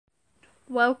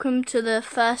Welcome to the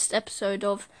first episode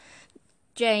of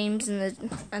James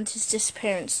and his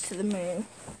disappearance to the moon.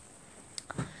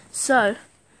 So,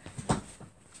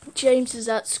 James is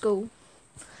at school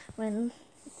when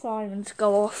sirens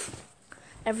go off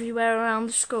everywhere around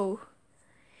the school.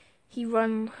 He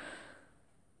runs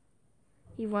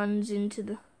into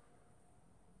the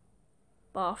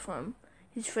bathroom.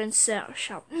 His friend Sarah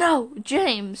shouts, "No,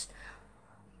 James!"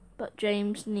 But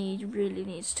James really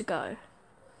needs to go.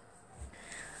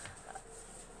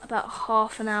 About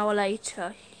half an hour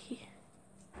later,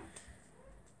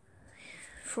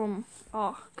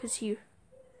 because he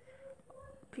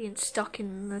being stuck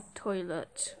in the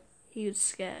toilet, he was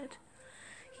scared.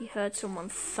 He heard someone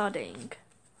thudding.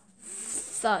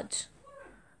 Thud.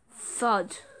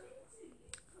 Thud.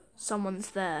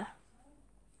 Someone's there.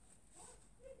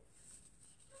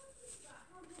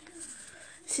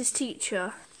 It's his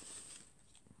teacher.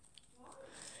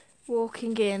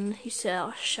 Walking in, he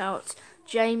shouts,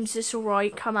 "James, it's all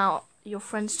right, come out. Your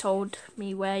friends told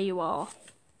me where you are."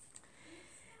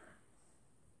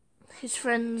 His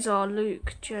friends are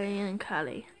Luke, Jay and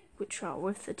Callie, which are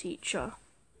with the teacher.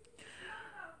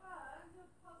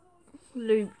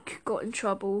 Luke got in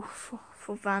trouble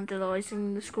for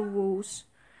vandalising the school walls.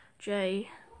 Jay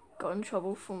got in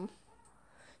trouble for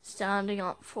standing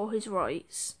up for his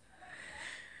rights.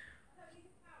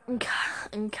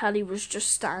 And Callie was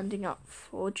just standing up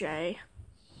for Jay.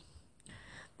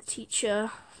 The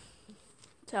teacher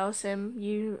tells him,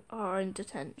 "You are in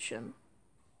detention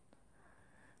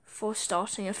for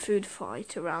starting a food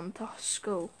fight around the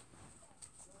school."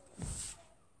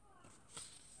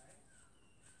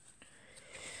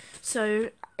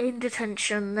 So, in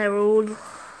detention, they're all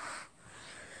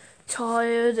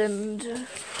tired and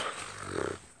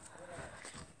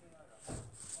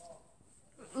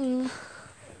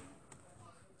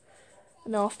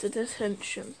after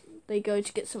detention, they go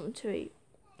to get something to eat.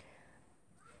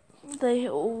 They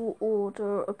all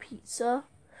order a pizza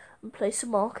and play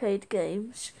some arcade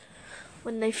games.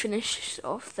 When they finish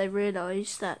off, they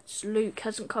realise that Luke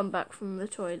hasn't come back from the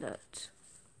toilet.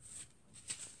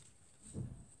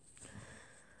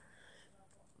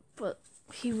 But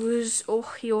he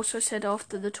also said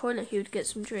after the toilet he would get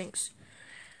some drinks.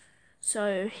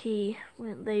 So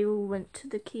they all went to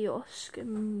the kiosk,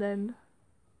 and then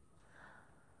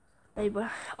they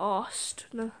were asked,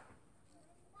 the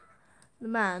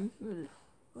man,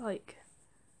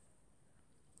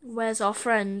 "Where's our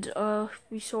friend?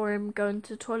 We saw him go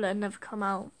into the toilet and never come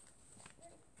out."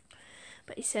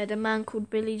 But he said a man called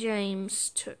Billy James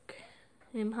took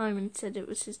him home and said it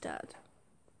was his dad.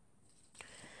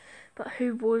 But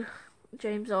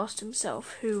James asked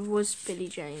himself, who was Billy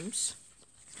James?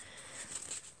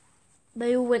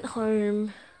 They all went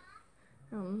home,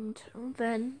 and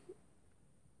then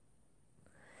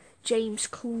James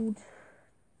called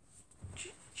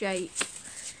Jake,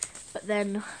 but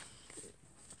then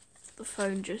the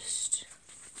phone just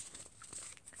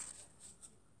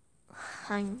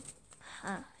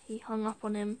he hung up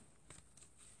on him.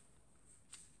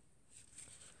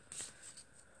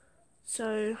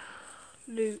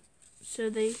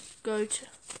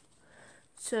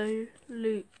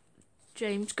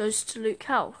 James goes to Luke's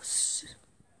house.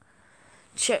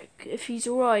 Check if he's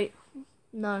alright.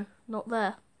 No, not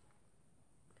there.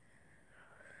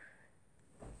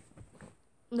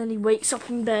 And then he wakes up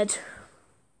in bed,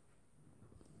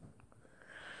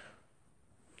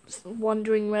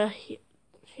 wondering where he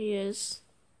is.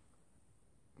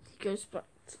 He goes back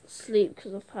to sleep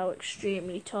because of how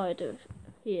extremely tired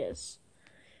he is.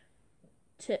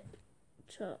 Tip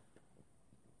top.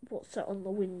 What's that on the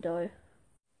window?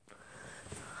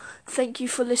 Thank you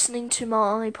for listening to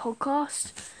my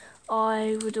podcast.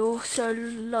 I would also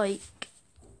like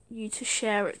you to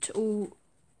share it to all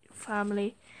your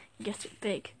family and get it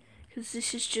big, because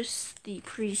this is just the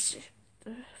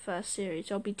first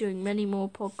series. I'll be doing many more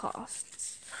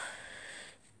podcasts.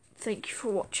 Thank you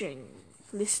for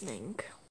listening.